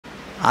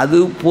அது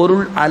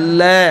பொருள்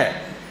அல்ல.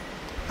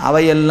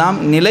 அவையெல்லாம்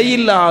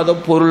நிலையில்லாத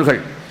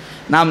பொருள்கள்.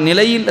 நாம்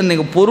நிலையில் இந்த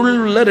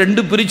பொருளில்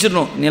ரெண்டு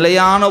பிரிச்சிடணும்.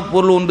 நிலையான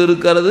பொருள் ஒன்று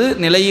இருக்கிறது,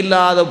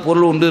 நிலையில்லாத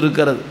பொருள் ஒன்று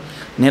இருக்கிறது.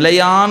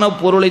 நிலையான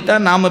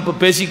பொருளைத்தான் நாம் இப்போ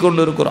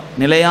பேசிக்கொண்டு இருக்கிறோம்.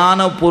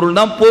 நிலையான பொருள்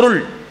தான் பொருள்.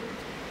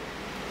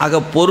 ஆக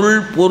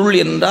பொருள்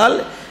என்றால்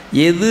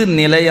எது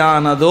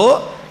நிலையானதோ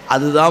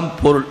அதுதான்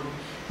பொருள்.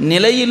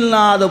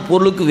 நிலையில்லாத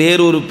பொருளுக்கு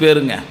வேறொரு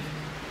பேருங்க,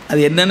 அது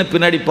என்னன்னு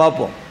பின்னாடி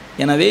பார்ப்போம்.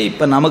 எனவே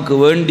இப்போ நமக்கு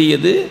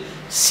வேண்டியது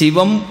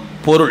சிவம்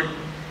பொருள்.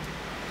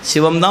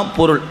 சிவம்தான்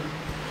பொருள்.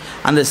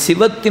 அந்த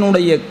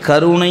சிவத்தினுடைய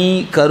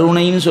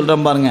கருணைன்னு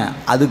சொல்கிறோம் பாருங்க,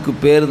 அதுக்கு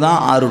பேர்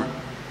தான் அருள்.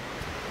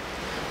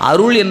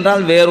 அருள்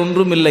என்றால்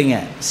வேறொன்றும் இல்லைங்க,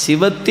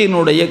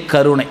 சிவத்தினுடைய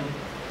கருணை.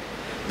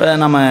 இப்போ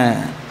நம்ம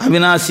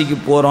அவிநாசிக்கு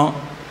போகிறோம்,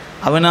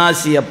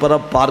 அவிநாசி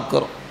அப்புறம்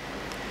பார்க்குறோம்.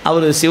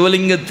 அவர்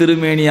சிவலிங்க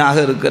திருமேனியாக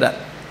இருக்கிறார்.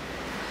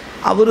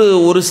 அவர்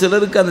ஒரு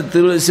சிலருக்கு அந்த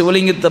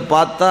சிவலிங்கத்தை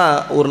பார்த்தா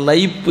ஒரு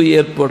லைப்பு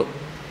ஏற்படும்,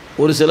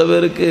 ஒரு சில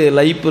பேருக்கு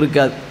லைப்பு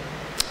இருக்காது.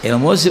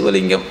 என்னமோ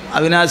சிவலிங்கம்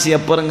அவிநாசி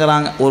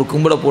அப்பறங்கிறாங்க, ஒரு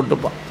கும்பிட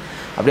போட்டுப்பான்.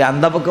 அப்படி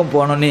அந்த பக்கம்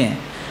போனோன்னே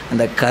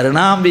அந்த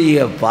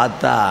கருணாம்பிகை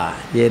பார்த்தா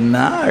என்ன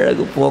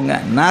அழகு போங்க,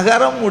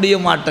 நகரம் முடிய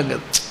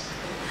மாட்டேங்குது.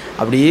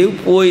 அப்படியே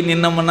போய்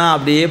நின்னோம்னா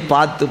அப்படியே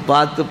பார்த்து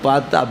பார்த்து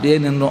பார்த்து அப்படியே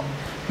நின்றோம்.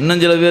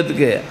 இன்னும் சில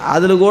பேர்த்துக்கு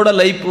அதில் கூட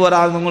லைஃப்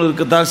வராதவங்களும்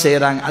இருக்கத்தான்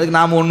செய்கிறாங்க. அதுக்கு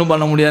நாம் ஒன்றும்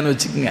பண்ண முடியாதுன்னு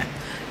வச்சுக்கோங்க.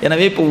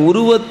 எனவே இப்போ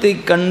உருவத்தை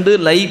கண்டு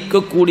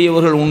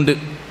லைக்கக்கூடியவர்கள் உண்டு,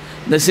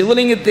 இந்த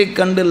சிவலிங்கத்தை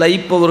கண்டு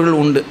லைப்பவர்கள்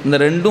உண்டு. இந்த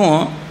ரெண்டும்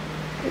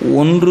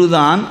ஒன்று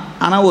தான்,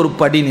 ஆனால் ஒரு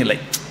படிநிலை.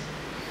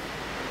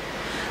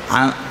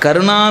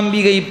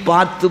 கருணாம்பிகை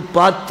பார்த்து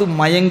பார்த்து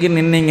மயங்கி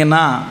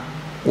நின்னீங்கன்னா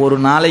ஒரு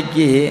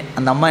நாளைக்கு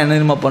அந்த அம்மா என்ன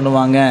தெரியுமா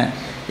பண்ணுவாங்க,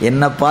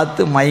 என்னை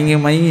பார்த்து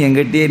மயங்கி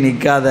எங்கிட்டே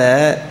நிற்காத,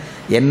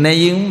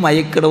 என்னையும்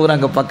மயக்கிறவர்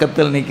அங்கே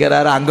பக்கத்தில்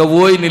நிற்கிறாரு, அங்கே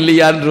போய்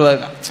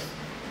நில்லையான்றுவாங்க.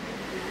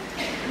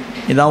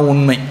 இதுதான்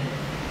உண்மை.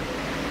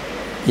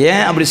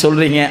 ஏன் அப்படி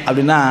சொல்கிறீங்க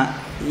அப்படின்னா,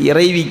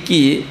 இறைவிக்கு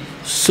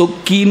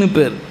சொக்கின்னு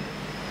பேர்.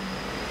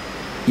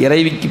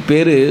 இறைவிக்கு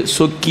பேர்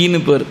சொக்கின்னு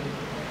பேர்.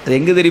 அது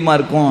எங்கே தெரியுமா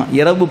இருக்கும்,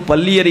 இரவு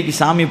பள்ளியறைக்கு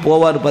சாமி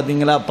போவார்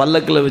பார்த்தீங்களா,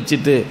 பல்லக்கில்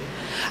வச்சுட்டு.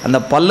 அந்த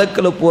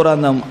பல்லக்கில் போகிற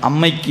அந்த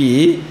அம்மைக்கு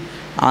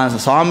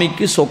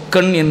சாமிக்கு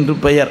சொக்கன் என்று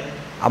பெயர்,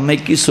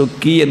 அம்மைக்கு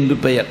சொக்கி என்று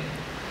பெயர்.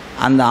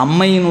 அந்த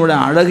அம்மையினுடைய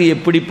அழகு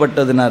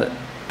எப்படிப்பட்டதுனார்,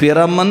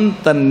 பிரமன்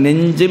தன்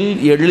நெஞ்சில்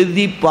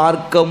எழுதி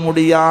பார்க்க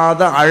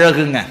முடியாத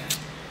அழகுங்க.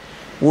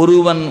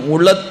 ஒருவன்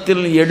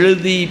உளத்தில்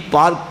எழுதி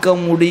பார்க்க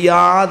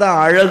முடியாத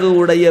அழகு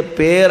உடைய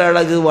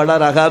பேரழகு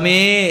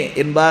வளரகமே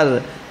என்பார்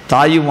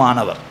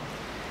தாயுமானவர்.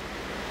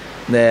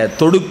 இந்த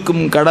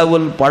தொடுக்கும்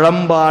கடவுள்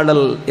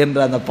பழம்பாடல் என்ற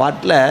அந்த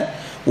பாட்டில்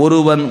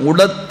ஒருவன்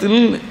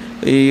உளத்தில்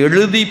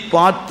எழுதி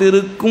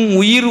பார்த்திருக்கும்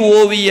உயிர்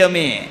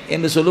ஓவியமே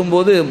என்று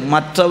சொல்லும்போது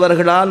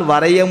மற்றவர்களால்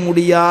வரைய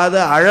முடியாத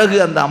அழகு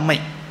அந்த அம்மை.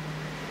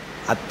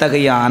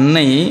 அத்தகைய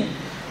அன்னை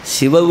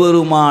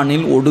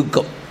சிவபெருமானில்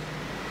ஒடுக்கம்.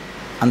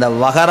 அந்த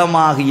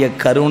வகரமாகிய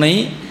கருணை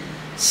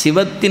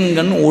சிவத்தின்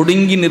கண்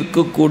ஒடுங்கி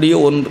நிற்கக்கூடிய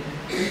ஒன்று.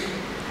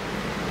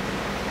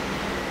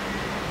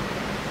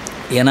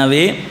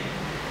 எனவே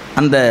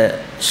அந்த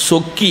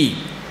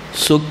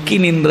சொக்கி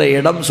நின்ற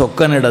இடம்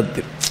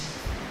சொக்கனிடத்தில்.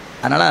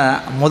 அதனால்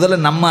முதல்ல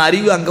நம்ம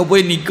அறிவு அங்கே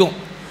போய் நிற்கும்.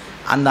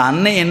 அந்த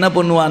அன்னை என்ன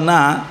பண்ணுவான்னா,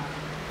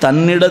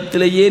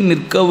 தன்னிடத்திலேயே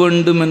நிற்க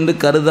வேண்டும் என்று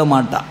கருத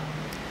மாட்டாள்.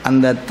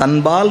 அந்த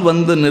தன்பால்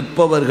வந்து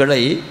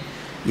நிற்பவர்களை,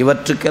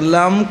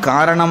 இவற்றுக்கெல்லாம்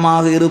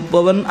காரணமாக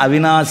இருப்பவன்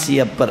அவிநாசி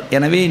அப்பர்,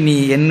 எனவே நீ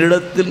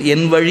என்னிடத்தில்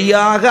என்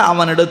வழியாக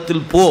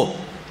அவனிடத்தில் போ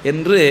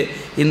என்று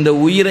இந்த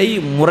உயிரை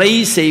முறை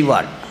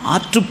செய்வாள்,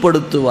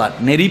 ஆற்றுப்படுத்துவாள்,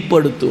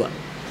 நெறிப்படுத்துவாள்.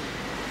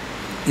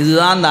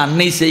 இதுதான் அந்த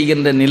அன்னை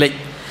செய்கின்ற நிலை.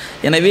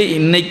 எனவே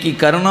இன்னைக்கு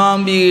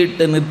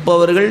கருணாம்பிகிட்ட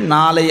நிற்பவர்கள்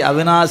நாளை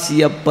அவிநாசி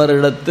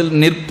அப்பரிடத்தில்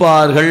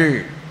நிற்பார்கள்,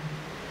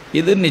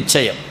 இது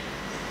நிச்சயம்.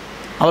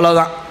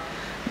 அவ்வளோதான்.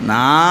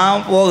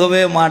 நான்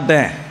போகவே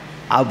மாட்டேன்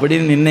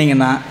அப்படின்னு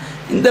நின்னீங்கன்னா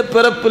இந்த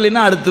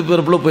பிறப்புலன்னா அடுத்த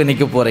பிறப்பில் போய்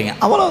நிற்க போகிறீங்க,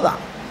 அவ்வளோதான்.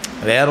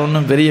 வேற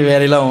ஒன்றும் பெரிய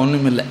வேலையெல்லாம்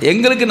ஒன்றும் இல்லை.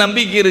 எங்களுக்கு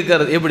நம்பிக்கை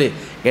இருக்கிறது. எப்படி,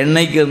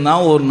 என்னைக்கு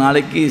இருந்தால் ஒரு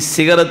நாளைக்கு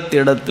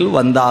சிகரத்திடத்தில்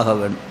வந்தாக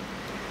வேண்டும்.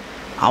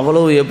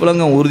 அவ்வளோ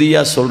எப்படிங்க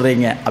உறுதியாக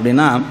சொல்கிறீங்க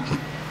அப்படின்னா,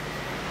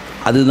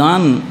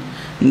 அதுதான்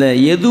இந்த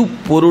எது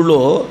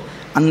பொருளோ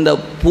அந்த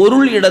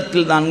பொருள்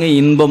இடத்தில் தாங்க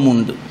இன்பம்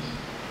உண்டு.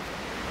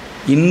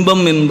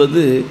 இன்பம்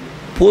என்பது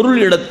பொருள்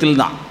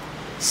இடத்தில்தான்.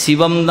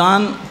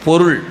 சிவம்தான்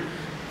பொருள்,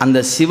 அந்த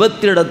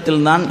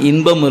சிவத்திடத்தில் தான்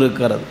இன்பம்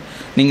இருக்கிறது.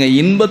 நீங்கள்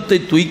இன்பத்தை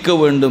தூய்க்க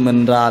வேண்டும்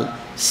என்றால்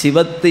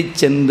சிவத்தை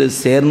சென்று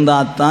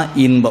சேர்ந்தாதான்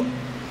இன்பம்.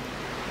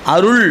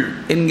 அருள்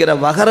என்கிற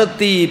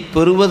வகரத்தை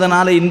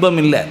பெறுவதனால இன்பம்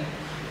இல்லை.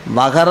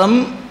 வகரம்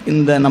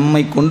இந்த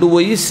நம்மை கொண்டு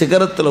போய்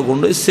சிகரத்தில்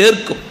கொண்டு போய்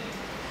சேர்க்கும்,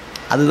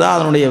 அதுதான்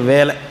அதனுடைய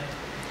வேலை.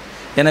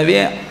 எனவே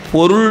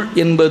பொருள்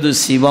என்பது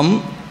சிவம்,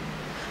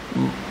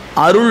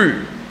 அருள்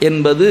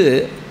என்பது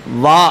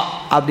வா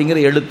அப்படிங்கிற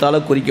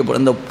எழுத்தால்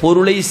குறிக்கப்படும். இந்த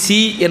பொருளை சி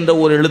என்ற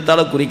ஒரு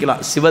எழுத்தால்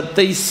குறிக்கலாம்,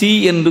 சிவத்தை சி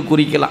என்று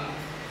குறிக்கலாம்.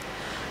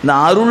 இந்த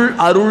அருள்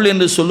அருள்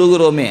என்று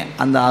சொல்லுகிறோமே,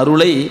 அந்த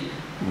அருளை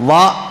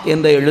வா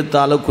என்ற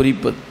எழுத்தால்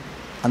குறிப்பது.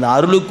 அந்த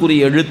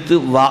அருளுக்குரிய எழுத்து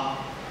வா.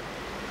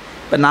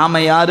 இப்போ நாம்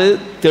யார்?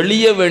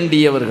 தெளிய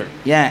வேண்டியவர்கள்.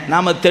 ஏன்?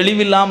 நாம்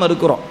தெளிவில்லாமல்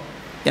இருக்கிறோம்.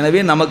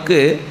 எனவே நமக்கு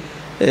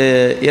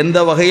எந்த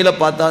வகையில்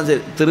பார்த்தாலும்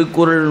சரி,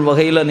 திருக்குறள்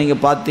வகையில்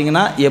நீங்கள்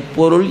பார்த்தீங்கன்னா,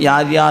 எப்பொருள்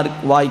யார் யார்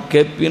வாய்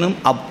கேட்பினும்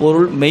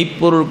அப்பொருள்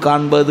மெய்ப்பொருள்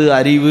காண்பது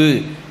அறிவு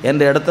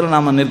என்ற இடத்துல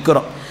நாம்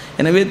நிற்கிறோம்.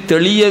 எனவே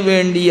தெளிய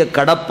வேண்டிய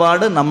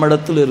கடப்பாடு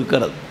நம்மிடத்தில்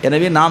இருக்கிறது.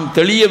 எனவே நாம்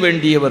தெளிய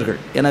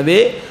வேண்டியவர்கள். எனவே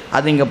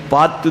அதை இங்கே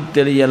பார்த்து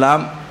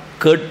தெளியலாம்,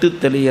 கேட்டு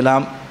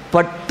தெளியலாம்,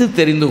 பட்டு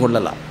தெரிந்து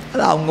கொள்ளலாம்.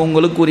 அது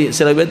அவங்கவுங்களுக்குரிய.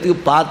 சில பேர்த்துக்கு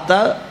பார்த்தா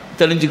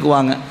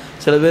தெளிஞ்சுக்குவாங்க,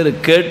 சில பேர்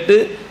கேட்டு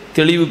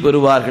தெளிவு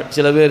பெறுவார்கள்,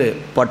 சில பேர்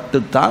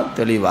பட்டுத்தான்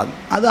தெளிவாங்க.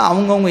 அது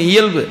அவங்கவுங்க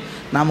இயல்பு.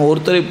 நாம்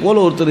ஒருத்தரை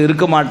போல் ஒருத்தர்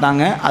இருக்க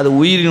மாட்டாங்க, அது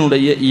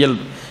உயிரினுடைய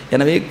இயல்பு.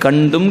 எனவே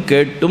கண்டும்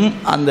கேட்டும்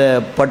அந்த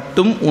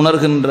பட்டும்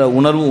உணர்கின்ற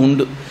உணர்வு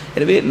உண்டு.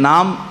 எனவே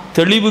நாம்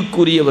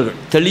தெளிவுக்குரியவர்கள்,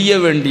 தெளிய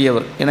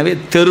வேண்டியவர். எனவே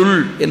தெருள்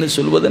என்று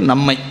சொல்வது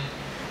நம்மை.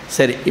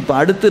 சரி, இப்போ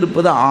அடுத்து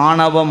இருப்பது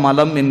ஆணவ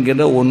மலம்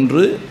என்கிற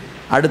ஒன்று.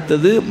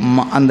 அடுத்தது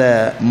அந்த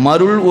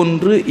மருள்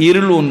ஒன்று,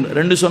 இருள் ஒன்று.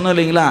 ரெண்டு சொன்னோம்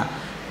இல்லைங்களா?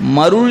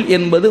 மருள்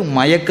என்பது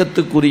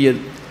மயக்கத்துக்குரியது,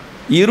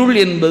 இருள்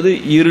என்பது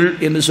இருள்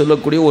என்று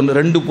சொல்லக்கூடிய ஒன்று.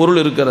 ரெண்டு பொருள்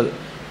இருக்கிறது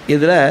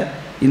இதில்.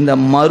 இந்த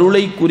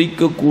மருளை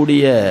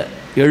குறிக்கக்கூடிய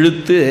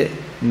எழுத்து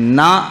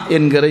நா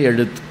என்கிற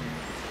எழுத்து.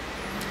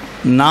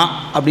 நா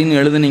அப்படின்னு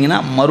எழுதுனீங்கன்னா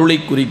மருளை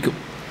குறிக்கும்.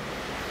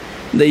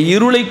 இந்த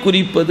இருளை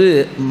குறிப்பது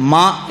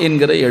மா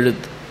என்கிற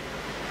எழுத்து.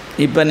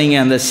 இப்போ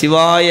நீங்கள் அந்த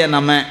சிவாய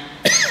நம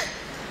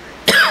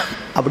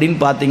அப்படின்னு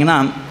பார்த்தீங்கன்னா,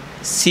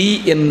 சி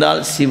என்றால்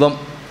சிவம்,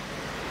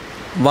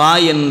 வா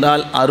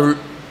என்றால் அருள்,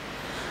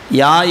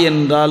 யா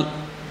என்றால்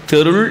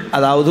தெருள்,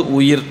 அதாவது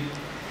உயிர்,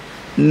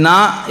 நா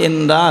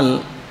என்றால்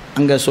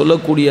அங்கே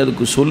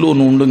சொல்லக்கூடியதுக்கு சொல்லு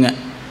ஒன்று உண்டுங்க,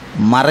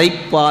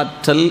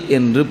 மறைப்பாற்றல்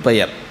என்று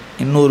பெயர்.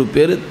 இன்னொரு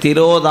பேர்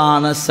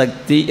திரோதான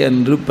சக்தி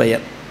என்று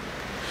பெயர்.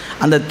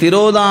 அந்த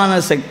திரோதான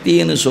சக்தி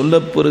என்று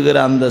சொல்லப்பெறுகிற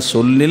அந்த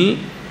சொல்லில்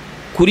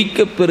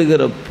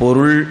குறிக்கப்பெறுகிற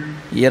பொருள்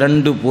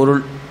இரண்டு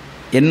பொருள்.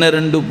 என்ன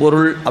ரெண்டு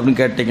பொருள் அப்படின்னு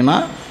கேட்டிங்கன்னா,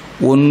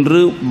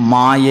 ஒன்று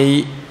மாயை,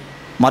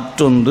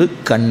 மற்றொன்று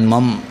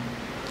கண்மம்.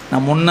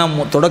 நான் முன்ன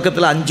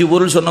தொடக்கத்தில் 5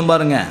 பொருள் சொன்ன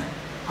பாருங்க.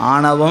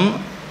 ஆணவம்,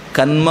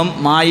 கண்மம்,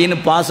 மாயின்னு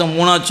பாசம்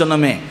 3ஆவது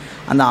சொன்னோமே.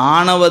 அந்த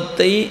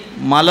ஆணவத்தை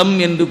மலம்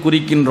என்று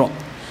குறிக்கின்றோம்.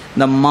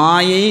 இந்த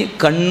மாயை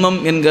கண்மம்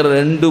என்கிற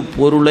 2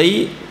 பொருளை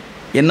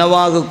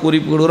என்னவாக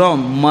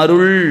குறிப்பிடுகிறோம்?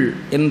 மருள்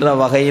என்ற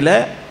வகையில்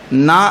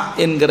நா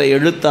என்கிற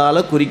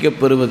எழுத்தால்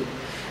குறிக்கப்பெறுவது.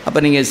 அப்போ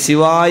நீங்கள்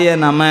சிவாய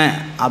நம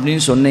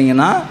அப்படின்னு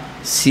சொன்னீங்கன்னா,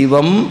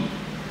 சிவம்,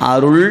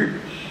 அருள்,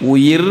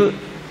 உயிர்,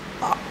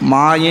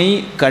 மாயை,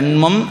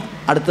 கண்மம்,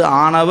 அடுத்து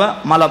ஆணவ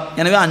மலம்.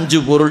 எனவே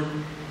 5 பொருள்.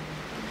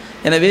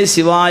 எனவே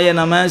சிவாய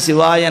நம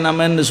சிவாய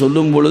நமன்னு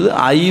சொல்லும் பொழுது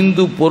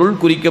 5 பொருள்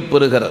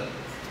குறிக்கப்பெறுகிறது.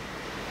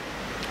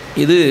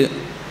 இது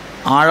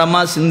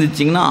ஆழமாக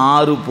சிந்திச்சிங்கன்னா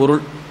 6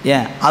 பொருள்.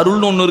 ஏன்?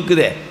 அருள்னு ஒன்று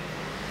இருக்குதே.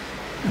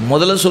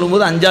 முதல்ல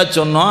சொல்லும்போது 5ஆக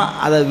சொன்னோம்,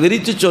 அதை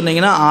விரித்து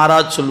சொன்னீங்கன்னா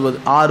 6ஆக சொல்வது.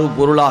 6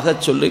 பொருளாக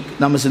சொல்லி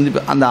நம்ம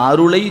சிந்திப்போம். அந்த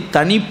அருளை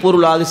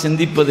தனிப்பொருளாக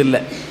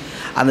சிந்திப்பதில்லை.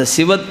 அந்த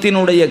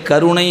சிவத்தினுடைய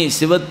கருணை,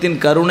 சிவத்தின்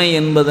கருணை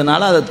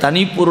என்பதனால் அதை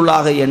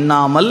தனிப்பொருளாக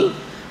எண்ணாமல்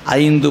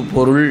 5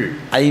 பொருள்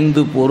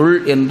 5 பொருள்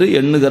என்று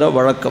எண்ணுகிற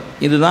வழக்கம்.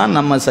 இதுதான்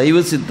நம்ம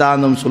சைவ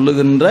சித்தாந்தம்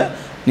சொல்லுகின்ற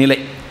நிலை.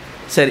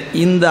 சரி,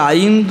 இந்த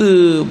 5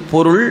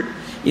 பொருள்,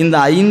 இந்த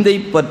 5ஐ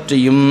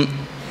பற்றியும்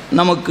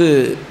நமக்கு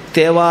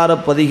தேவார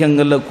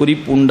பதிகங்களில்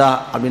குறிப்பு உண்டா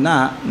அப்படின்னா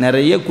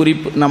நிறைய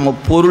குறிப்பு. நம்ம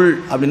பொருள்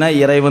அப்படின்னா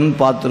இறைவன்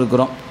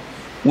பார்த்துருக்குறோம்.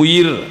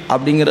 உயிர்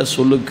அப்படிங்கிற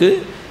சொல்லுக்கு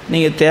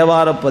நீங்கள்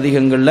தேவார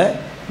பதிகங்களில்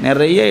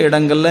நிறைய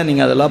இடங்களில்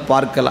நீங்கள் அதெல்லாம்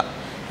பார்க்கலாம்.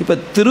 இப்போ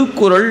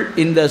திருக்குறள்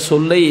இந்த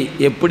சொல்லை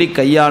எப்படி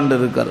கையாண்டு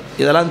இருக்கிறது,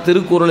 இதெல்லாம்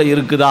திருக்குறள்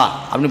இருக்குதா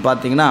அப்படின்னு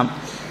பார்த்தீங்கன்னா,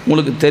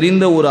 உங்களுக்கு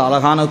தெரிந்த ஒரு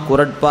அழகான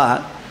குறட்பா,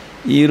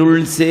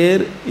 இருள்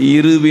சேர்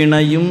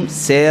இருவினையும்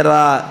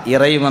சேரா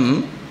இறைவன்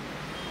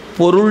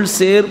பொருள்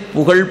சேர்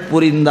புகழ்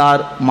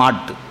புரிந்தார்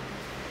மாட்டு.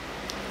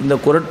 இந்த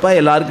குறட்பா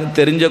எல்லாருக்கும்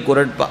தெரிஞ்ச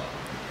குறட்பா.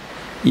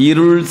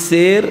 இருள்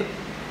சேர்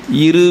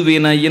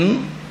இருவினையின்,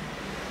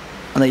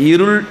 அந்த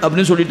இருள்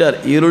அப்படின்னு சொல்லிட்டார்,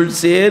 இருள்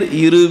சேர்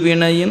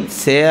இருவினையின்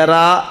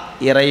சேரா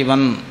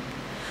இறைவன்.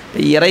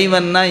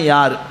 இறைவன்னா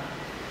யார்?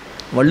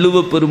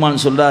 வள்ளுவ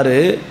பெருமான் சொல்கிறாரு,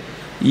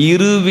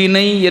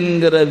 இருவினை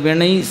என்கிற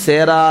வினை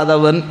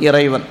சேராதவன்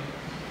இறைவன்.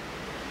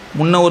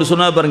 முன்ன ஒரு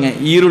சொன்னா பாருங்க,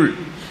 இருள்,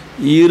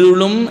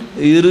 இருளும்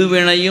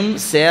இருவினையும்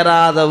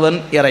சேராதவன்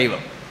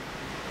இறைவன்.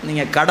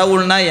 நீங்கள்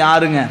கடவுள்னா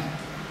யாருங்க?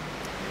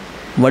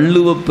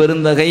 வள்ளுவ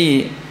பெருந்தகை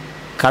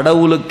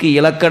கடவுளுக்கு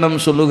இலக்கணம்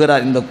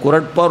சொல்லுகிறார். இந்த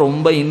குறட்பா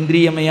ரொம்ப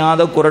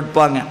இன்றியமையாத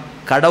குறட்பாங்க.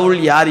 கடவுள்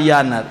யார்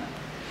யார்னார்?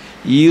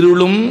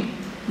 இருளும்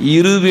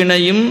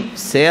இருவினையும்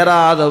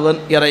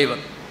சேராதவன்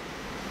இறைவன்.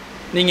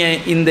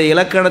 நீங்கள் இந்த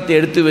இலக்கணத்தை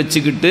எடுத்து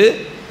வச்சுக்கிட்டு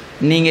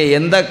நீங்கள்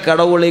எந்த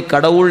கடவுளை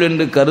கடவுள்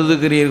என்று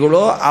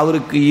கருதுகிறீர்களோ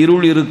அவருக்கு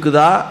இருள்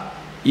இருக்குதா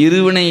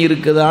இருவினை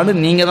இருக்குதான்னு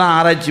நீங்கள் தான்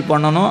ஆராய்ச்சி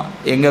பண்ணணும்.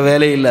 எங்கள்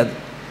வேலை இல்லாது,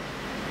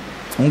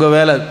 உங்கள்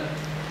வேலை.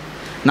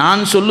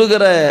 நான்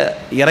சொல்லுகிற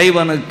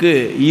இறைவனுக்கு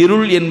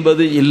இருள்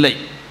என்பது இல்லை,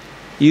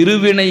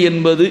 இருவினை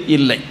என்பது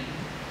இல்லை.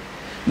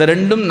 இந்த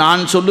ரெண்டும்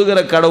நான்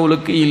சொல்லுகிற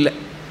கடவுளுக்கு இல்லை.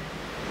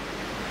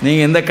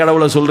 நீங்கள் எந்த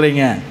கடவுளை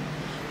சொல்கிறீங்க?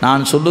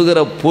 நான் சொல்லுகிற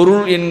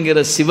பொருள் என்கிற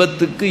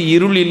சிவத்துக்கு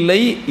இருள் இல்லை,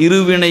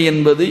 இருவினை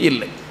என்பது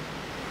இல்லை.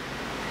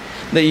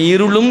 இந்த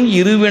இருளும்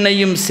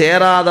இருவினையும்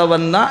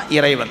சேராதவன் தான்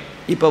இறைவன்.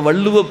 இப்போ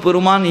வள்ளுவ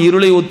பெருமான்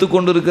இருளை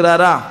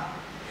ஒத்துக்கொண்டிருக்கிறாரா,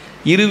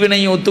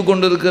 இருவினையை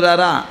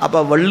ஒத்துக்கொண்டிருக்கிறாரா? அப்போ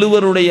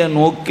வள்ளுவருடைய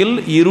நோக்கில்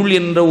இருள்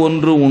என்ற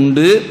ஒன்று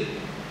உண்டு,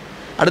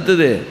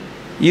 அடுத்தது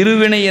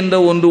இருவினை என்ற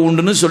ஒன்று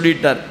உண்டுன்னு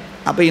சொல்லிட்டார்.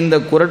 அப்போ இந்த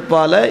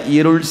குறட்பால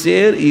இருள்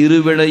சேர்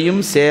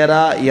இருவினையும்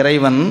சேரா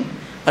இறைவன்,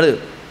 அது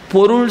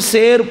பொருள்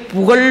சேர்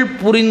புகழ்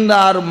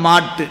புரிந்தார்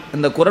மாட்டு.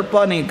 இந்த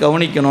குறட்பா நீங்கள்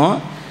கவனிக்கணும்.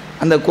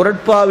 அந்த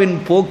குறட்பாவின்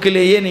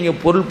போக்கிலேயே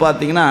நீங்கள் பொருள்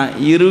பார்த்தீங்கன்னா,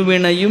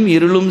 இருவினையும்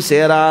இருளும்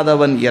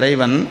சேராதவன்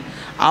இறைவன்,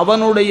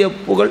 அவனுடைய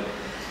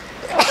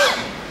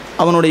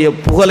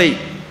புகழை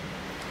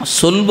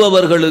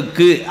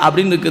சொல்பவர்களுக்கு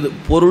அப்படின்னு இருக்குது.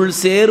 பொருள்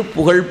சேர்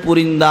புகழ்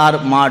புரிந்தார்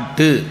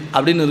மாட்டு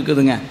அப்படின்னு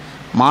இருக்குதுங்க.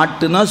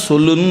 மாட்டுனா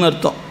சொல்லுன்னு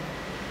அர்த்தம்.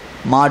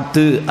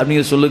 மாட்டு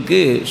அப்படிங்கிற சொல்லுக்கு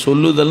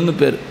சொல்லுதல்னு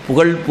பேர்.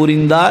 புகழ்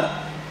புரிந்தார்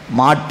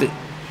மாட்டு.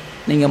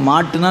 நீங்கள்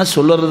மாட்டுனா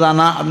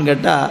சொல்லுறதானா அப்படின்னு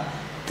கேட்டால்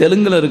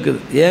தெலுங்கில் இருக்குது,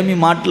 ஏமி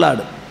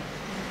மாட்டலாடு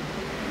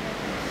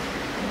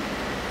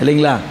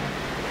இல்லைங்களா?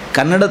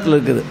 கன்னடத்தில்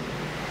இருக்குது.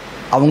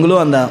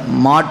 அவங்களும் அந்த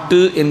மாட்டு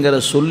என்கிற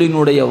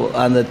சொல்லினுடைய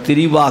அந்த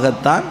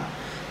திரிவாகத்தான்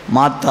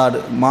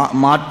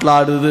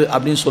மாట్లాடுது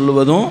அப்படின்னு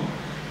சொல்லுவதும்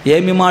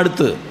ஏமி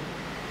மாடுத்து,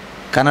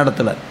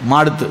 கன்னடத்தில்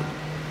மாடுத்து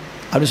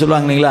அப்படின்னு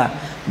சொல்லுவாங்க இல்லைங்களா?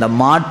 இந்த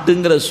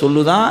மாட்டுங்கிற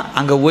சொல்லு தான்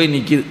அங்கே போய்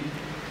நிற்கிது.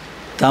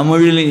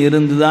 தமிழில்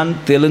இருந்து தான்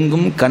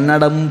தெலுங்கும்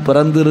கன்னடமும்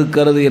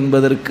பிறந்திருக்கிறது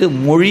என்பதற்கு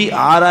மொழி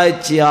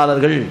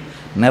ஆராய்ச்சியாளர்கள்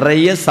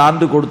நிறைய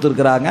சான்று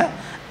கொடுத்துருக்குறாங்க.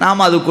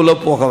 நாம் அதுக்குள்ளே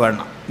போக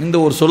வேண்டாம். இந்த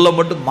ஒரு சொல்ல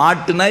மட்டும்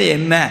மாட்டுனா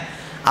என்ன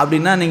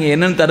அப்படின்னா நீங்கள்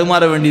என்னென்னு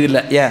தடுமாற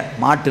வேண்டியதில்லை. ஏன்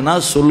மாட்டுனா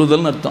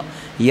சொல்லுதல்னு அர்த்தம்.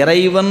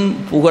 இறைவன்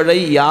புகழை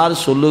யார்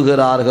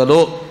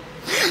சொல்லுகிறார்களோ,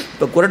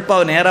 இப்போ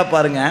குறட்பாவை நேராக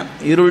பாருங்கள்.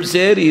 இருள்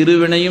சேர்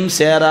இருவினையும்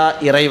சேரா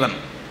இறைவன்,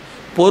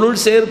 பொருள்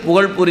சேர்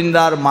புகழ்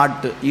புரிந்தார்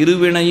மாட்டு.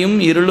 இருவினையும்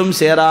இருளும்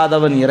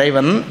சேராதவன்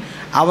இறைவன்,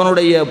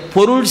 அவனுடைய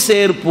பொருள்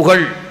சேர்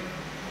புகழ்.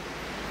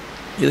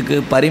 இதுக்கு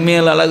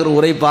பரிமேல் அழகர்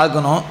உரை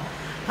பார்க்கணும்,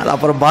 அது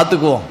அப்புறம்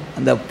பார்த்துக்குவோம்.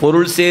 அந்த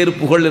பொருள் சேர்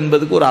புகழ்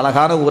என்பதுக்கு ஒரு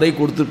அழகான உரை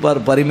கொடுத்துருப்பார்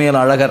பரிமேல்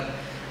அழகர்.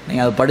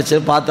 நீங்கள் அதை படித்து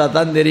பார்த்தா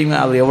தான் தெரியுங்க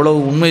அவர் எவ்வளோ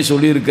உண்மை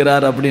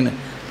சொல்லியிருக்கிறார் அப்படின்னு.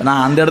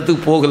 நான் அந்த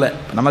இடத்துக்கு போகலை.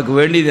 நமக்கு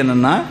வேண்டியது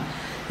என்னென்னா,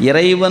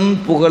 இறைவன்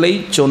புகழை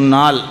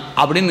சொன்னால்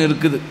அப்படின்னு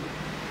இருக்குது.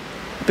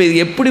 இப்போ இது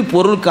எப்படி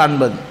பொருள்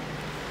காண்பது?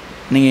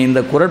 நீங்கள்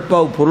இந்த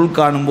குறட்பாவை பொருள்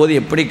காணும்போது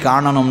எப்படி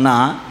காணணும்னா,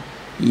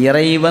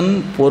 இறைவன்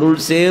பொருள்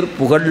சேர்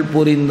புகழ்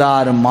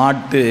புரிந்தார்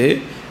மாட்டு,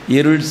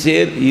 இருள்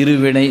சேர்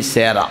இருவினை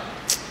சேரா.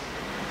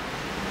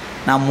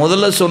 நான்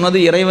முதல்ல சொன்னது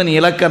இறைவன்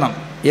இலக்கணம்.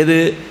 எது?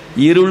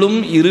 இருளும்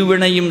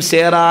இருவினையும்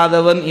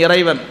சேராதவன்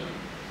இறைவன்.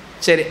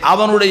 சரி,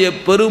 அவனுடைய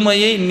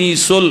பெருமையை நீ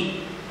சொல்.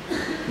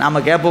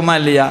 நாம் கேட்போமா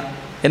இல்லையா?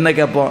 என்ன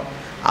கேட்போம்?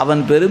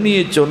 அவன்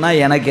பெருமையை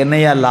சொன்னால் எனக்கு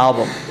என்னையா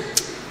லாபம்?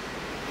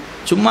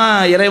 சும்மா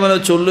இறைவனை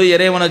சொல்லு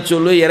இறைவனை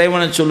சொல்லு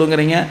இறைவனை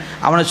சொல்லுங்கிறீங்க,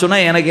 அவனை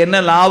சொன்னால் எனக்கு என்ன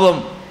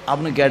லாபம்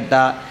அப்படின்னு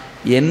கேட்டால்,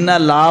 என்ன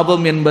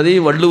லாபம் என்பதை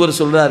வள்ளுவர்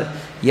சொல்கிறார்.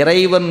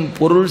 இறைவன்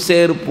பொருள்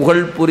சேர்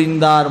புகழ்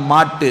புரிந்தார்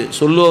மாட்டு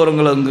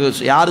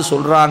சொல்லுவவங்களுக்கு யார்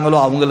சொல்கிறாங்களோ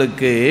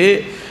அவங்களுக்கு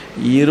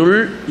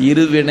இருள்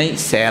இருவினை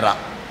சேரா.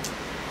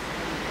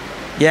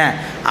 ஏன்?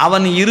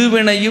 அவன்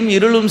இருவினையும்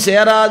இருளும்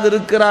சேராது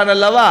இருக்கிறான்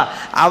அல்லவா?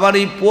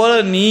 அவனை போல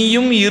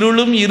நீயும்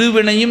இருளும்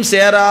இருவினையும்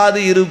சேராது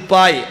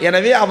இருப்பாய்.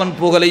 எனவே அவன்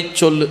புகழை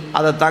சொல்லு.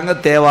 அதைத்தாங்க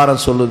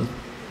தேவாரம் சொல்லுது,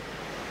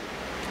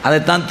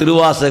 அதைத்தான்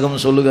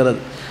திருவாசகம்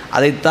சொல்லுகிறது,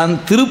 அதைத்தான்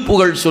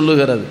திருப்புகழ்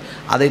சொல்லுகிறது,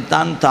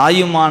 அதைத்தான்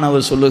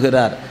தாயுமானவர்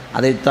சொல்லுகிறார்,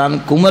 அதைத்தான்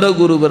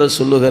குமரகுருபர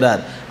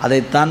சொல்லுகிறார்,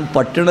 அதைத்தான்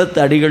பட்டினத்து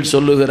அடிகள்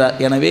சொல்லுகிறார்.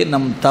 எனவே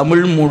நம்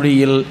தமிழ்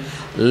மொழியில்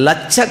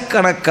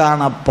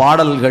லட்சக்கணக்கான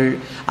பாடல்கள்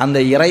அந்த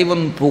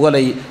இறைவன்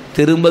புகழை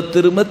திரும்ப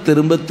திரும்ப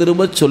திரும்ப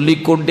திரும்ப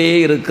சொல்லிக்கொண்டே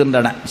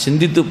இருக்கின்றன.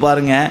 சிந்தித்து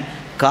பாருங்க.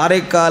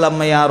 காரைக்கால்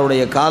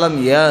அம்மையாருடைய காலம்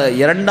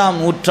 2ஆம்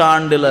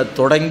நூற்றாண்டில்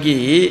தொடங்கி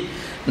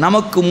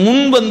நமக்கு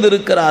முன்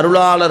வந்திருக்கிற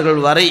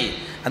அருளாளர்கள் வரை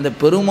அந்த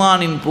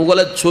பெருமானின்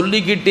புகழை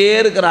சொல்லிக்கிட்டே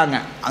இருக்கிறாங்க.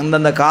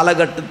 அந்தந்த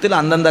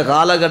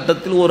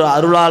காலகட்டத்தில் ஒரு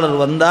அருளாளர்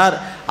வந்தார்,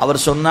 அவர்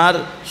சொன்னார்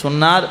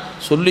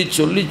சொல்லி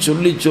சொல்லி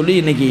சொல்லி சொல்லி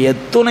இன்றைக்கி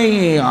எத்தனை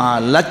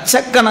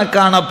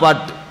லட்சக்கணக்கான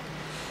பாட்டு.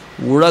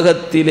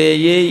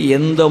 உலகத்திலேயே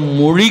எந்த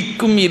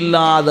மொழிக்கும்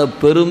இல்லாத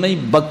பெருமை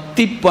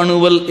பக்தி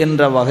பணுவல்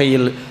என்ற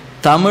வகையில்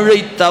தமிழை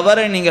தவிர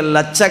நீங்கள்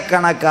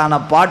லட்சக்கணக்கான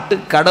பாட்டு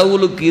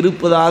கடவுளுக்கு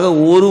இருப்பதாக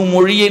ஒரு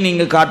மொழியை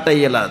நீங்கள் காட்ட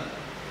இயலாது.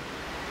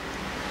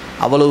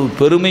 அவ்வளவு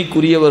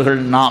பெருமைக்குரியவர்கள்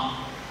நாம்.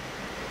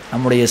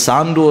 நம்முடைய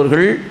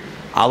சான்றோர்கள்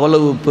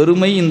அவ்வளவு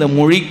பெருமை இந்த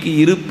மொழிக்கு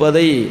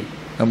இருப்பதை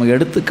நமக்கு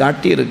எடுத்து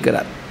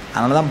காட்டியிருக்கிறார்.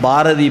 அதனால தான்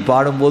பாரதி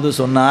பாடும்போது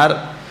சொன்னார்,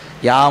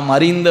 யாம்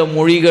அறிந்த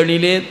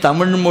மொழிகளிலே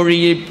தமிழ்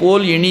மொழியைப்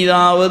போல்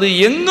இனிதாவது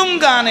எங்கும்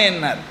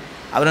காணேன்னார்.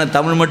 அவர்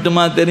தமிழ்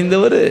மட்டுமா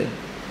தெரிந்தவர்?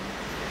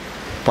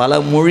 பல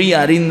மொழி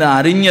அறிந்த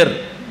அறிஞர்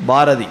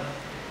பாரதி.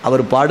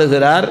 அவர்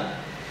பாடுகிறார்,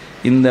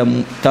 இந்த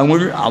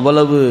தமிழ்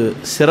அவ்வளவு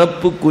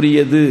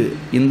சிறப்புக்குரியது,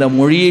 இந்த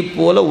மொழியைப்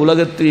போல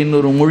உலகத்தில்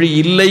இன்னொரு மொழி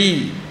இல்லை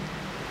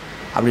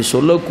அப்படி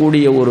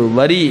சொல்லக்கூடிய ஒரு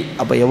வரி.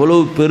 அப்போ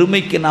எவ்வளவு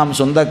பெருமைக்கு நாம்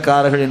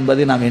சொந்தக்காரர்கள்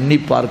என்பதை நாம் எண்ணி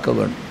பார்க்க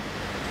வேண்டும்.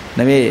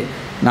 எனவே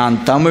நான்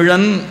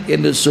தமிழன்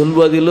என்று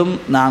சொல்வதிலும்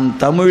நான்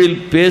தமிழில்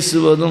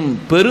பேசுவதும்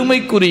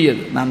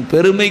பெருமைக்குரியது. நான்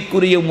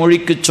பெருமைக்குரிய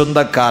மொழிக்கு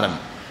சொந்தக்காரன்,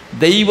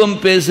 தெய்வம்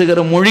பேசுகிற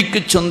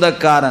மொழிக்கு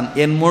சொந்தக்காரன்.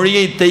 என்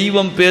மொழியை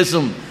தெய்வம்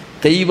பேசும்,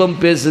 தெய்வம்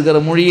பேசுகிற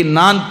மொழியை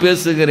நான்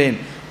பேசுகிறேன்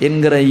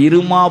என்கிற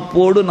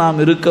இருமாப்போடு நாம்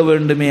இருக்க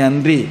வேண்டுமே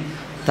அன்றி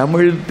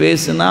தமிழ்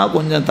பேசுனா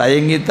கொஞ்சம்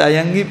தயங்கி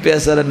தயங்கி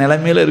பேசுகிற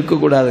நிலைமையில்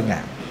இருக்கக்கூடாதுங்க.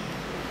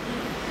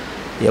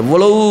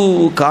 எவ்வளவு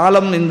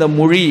காலம் இந்த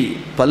மொழி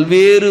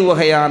பல்வேறு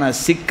வகையான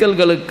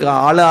சிக்கல்களுக்கு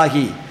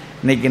ஆளாகி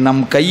இன்னைக்கு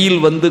நம் கையில்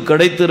வந்து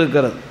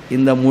கிடைத்திருக்கிறது.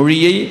 இந்த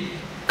மொழியை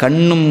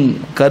கண்ணும்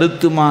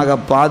கருத்துமாக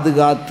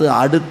பாதுகாத்து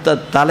அடுத்த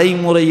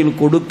தலைமுறையில்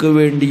கொடுக்க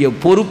வேண்டிய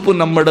பொறுப்பு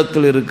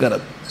நம்மிடத்தில்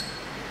இருக்கிறது.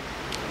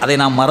 அதை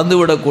நாம்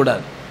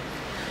மறந்துவிடக்கூடாது.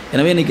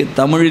 எனவே இன்றைக்கி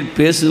தமிழில்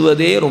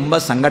பேசுவதே ரொம்ப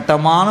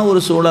சங்கட்டமான ஒரு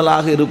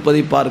சூழலாக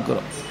இருப்பதை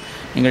பார்க்கிறோம்.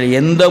 நீங்கள்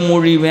எந்த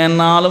மொழி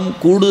வேணாலும்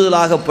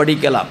கூடுதலாக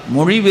படிக்கலாம்,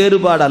 மொழி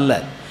வேறுபாடு அல்ல.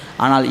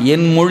 ஆனால்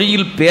என்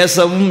மொழியில்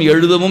பேசவும்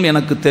எழுதவும்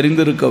எனக்கு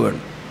தெரிந்திருக்க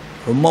வேண்டும்.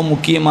 ரொம்ப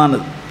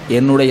முக்கியமானது.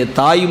 என்னுடைய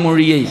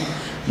தாய்மொழியை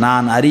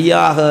நான்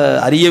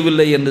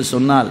அறியவில்லை என்று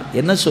சொன்னால்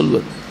என்ன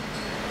சொல்வது?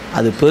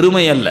 அது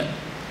பெருமை அல்ல,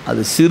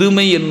 அது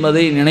சிறுமை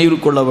என்பதை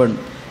நினைவில் கொள்ள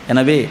வேண்டும்.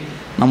 எனவே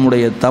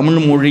நம்முடைய தமிழ்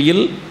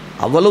மொழியில்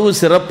அவ்வளவு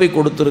சிறப்பை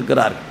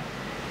கொடுத்திருக்கிறார்.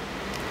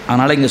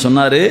 அதனால் இங்கே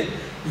சொன்னார்,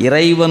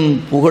 இறைவன்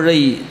புகழை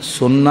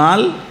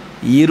சொன்னால்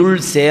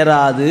இருள்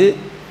சேராது,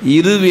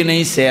 இருவினை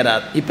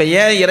சேராது. இப்போ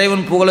ஏன்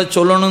இறைவன் புகழை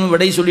சொல்லணும்னு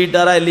விடை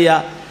சொல்லிட்டாரா இல்லையா?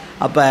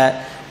 அப்போ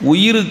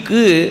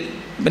உயிருக்கு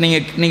இப்போ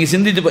நீங்கள்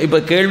சிந்தித்து இப்போ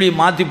கேள்வியை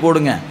மாற்றி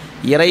போடுங்க.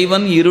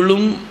 இறைவன்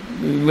இருளும்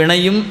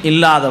வினையும்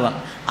இல்லாதவன்,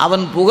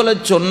 அவன் புகழை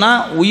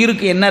சொன்னால்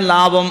உயிருக்கு என்ன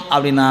லாபம்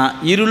அப்படின்னா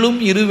இருளும்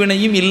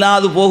இருவினையும்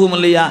இல்லாது போகும்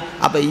இல்லையா?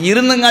 அப்போ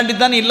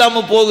இருந்தங்காட்டித்தான்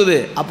இல்லாமல் போகுது.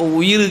 அப்போ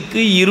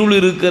உயிருக்கு இருள்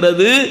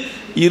இருக்கிறது,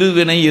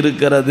 இருவினை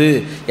இருக்கிறது.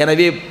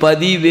 எனவே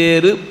பதி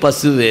வேறு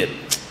பசு வேறு.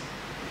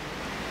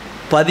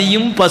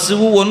 பதியும்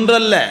பசுவும்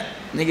ஒன்றல்ல.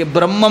 இன்றைக்கி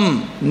பிரம்மம்,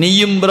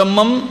 நீயும்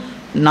பிரம்மம்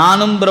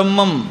நானும்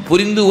பிரம்மம்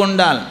புரிந்து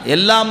கொண்டால்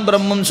எல்லாம்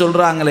பிரம்மம்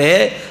சொல்கிறாங்களே.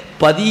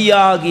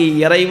 பதியாகி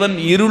இறைவன்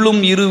இருளும்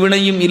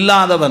இருவினையும்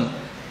இல்லாதவன்,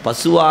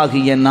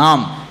 பசுவாகிய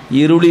நாம்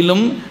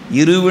இருளிலும்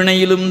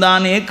இருவினையிலும்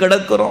தானே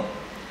கிடக்கிறோம்.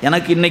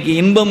 எனக்கு இன்றைக்கி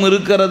இன்பம்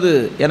இருக்கிறது,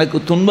 எனக்கு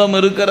துன்பம்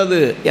இருக்கிறது,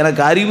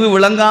 எனக்கு அறிவு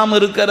விளங்காமல்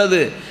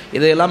இருக்கிறது.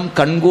 இதையெல்லாம்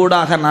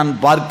கண்கூடாக நான்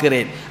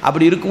பார்க்கிறேன்.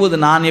 அப்படி இருக்கும்போது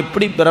நான்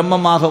எப்படி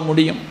பிரம்மமாக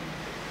முடியும்?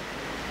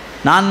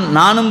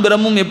 நானும்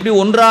பிரம்மும் எப்படி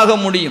ஒன்றாக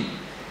முடியும்?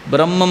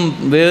 பிரம்மம்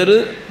வேறு,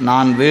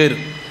 நான் வேறு.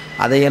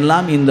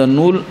 அதையெல்லாம் இந்த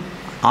நூல்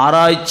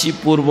ஆராய்ச்சி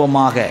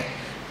பூர்வமாக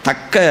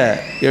தக்க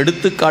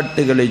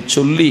எடுத்துக்காட்டுகளை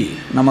சொல்லி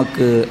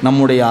நமக்கு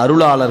நம்முடைய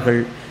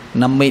அருளாளர்கள்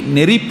நம்மை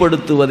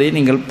நெறிப்படுத்துவதை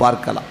நீங்கள்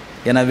பார்க்கலாம்.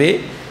 எனவே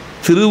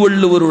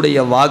திருவள்ளுவருடைய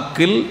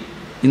வாக்கில்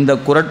இந்த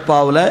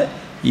குறட்பாவில்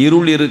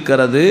இருள்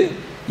இருக்கிறது,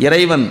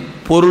 இறைவன்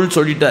பொருள்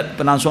சொல்லிட்டார்.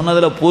 இப்போ நான்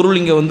சொன்னதில் பொருள்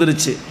இங்கே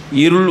வந்துருச்சு,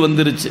 இருள்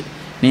வந்துருச்சு.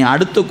 நீ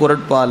அடுத்த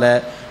குறட்பாவில்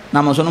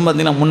நம்ம சொன்னோம்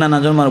பார்த்தீங்கன்னா, முன்ன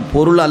நான் சொன்ன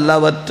பொருள்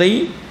அல்லவற்றை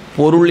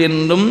பொருள்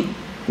என்றும்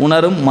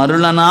உணரும்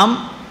மருளனாம்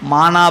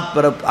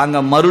மானாப்பிறப்பு, அங்கே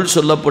மருள்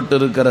சொல்லப்பட்டு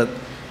இருக்கிறது.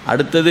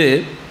 அடுத்தது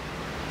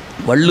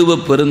வள்ளுவ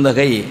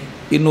பெருந்தகை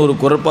இன்னொரு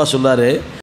குறட்பா சொல்லார்.